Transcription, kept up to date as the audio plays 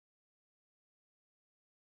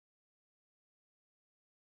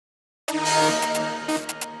Hi,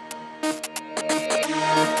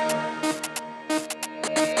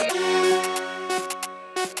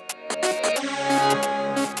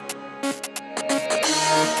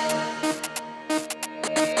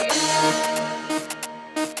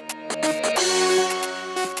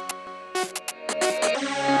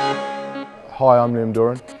 I'm Liam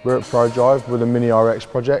Doran. We're at ProDrive with a MINI RX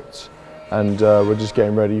project, and we're just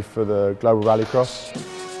getting ready for the Global Rallycross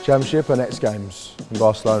Championship and X Games in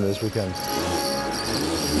Barcelona this weekend.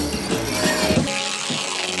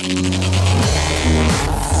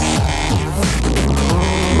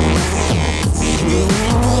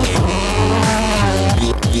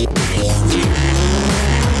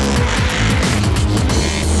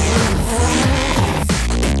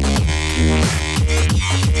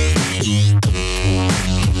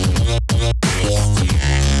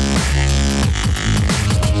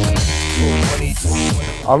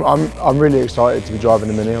 I'm really excited to be driving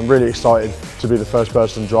a MINI. I'm really excited to be the first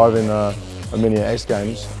person driving a MINI at X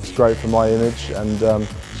Games. It's great for my image, and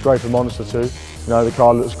it's great for Monster too. You know, the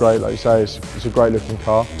car looks great, like you say, it's a great looking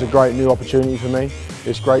car. It's a great new opportunity for me.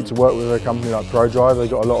 It's great to work with a company like ProDrive. They've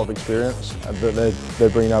got a lot of experience that they're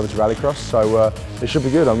bringing over to Rallycross, so it should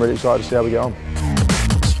be good. I'm really excited to see how we get on.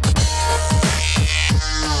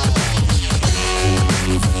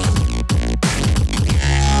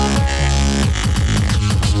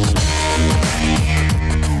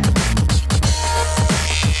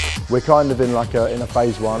 We're kind of in a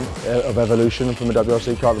phase one of evolution from a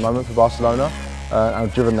WRC car at the moment for Barcelona.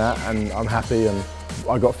 I've driven that and I'm happy, and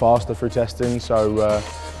I got faster through testing. So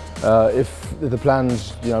if the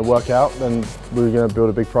plans work out, then we're going to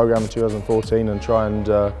build a big program in 2014 and try and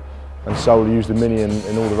solely use the MINI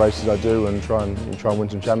in all the races I do, and try and win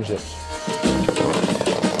some championships.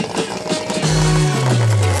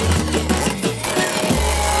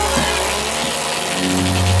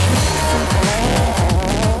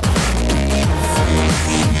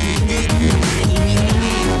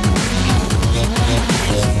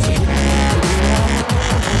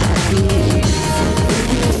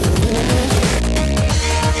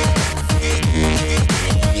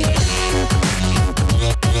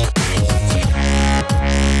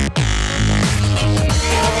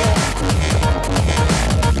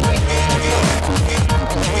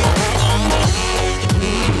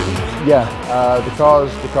 Yeah,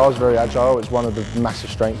 the car's very agile. It's one of the massive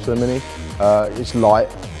strengths of the MINI. It's light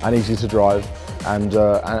and easy to drive, and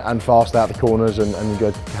fast out the corners, and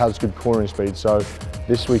has good cornering speed. So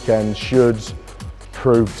this weekend should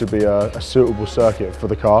prove to be a suitable circuit for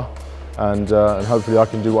the car, and hopefully I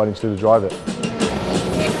can do what I need to do to drive it.